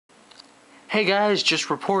Hey guys, just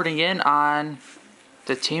reporting in on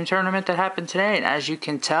the team tournament that happened today, and as you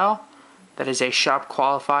can tell, that is a shop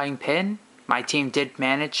qualifying pin. My team did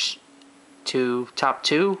manage to top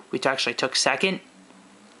 2. We actually took second.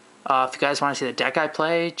 If you guys want to see the deck I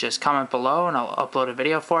play, just comment below and I'll upload a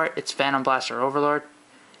video for it. It's Phantom Blaster Overlord.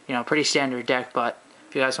 You know, pretty standard deck, but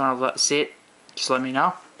if you guys want to see it, just let me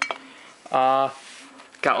know. Got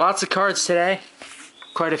lots of cards today,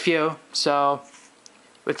 quite a few, so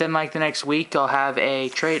within like the next week, I'll have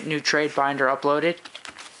a new trade binder uploaded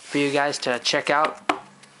for you guys to check out.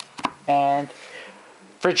 And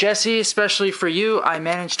for Jesse, especially for you, I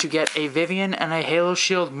managed to get a Vivian and a Halo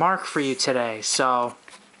Shield Mark for you today. So,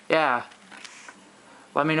 yeah.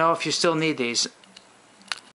 Let me know if you still need these.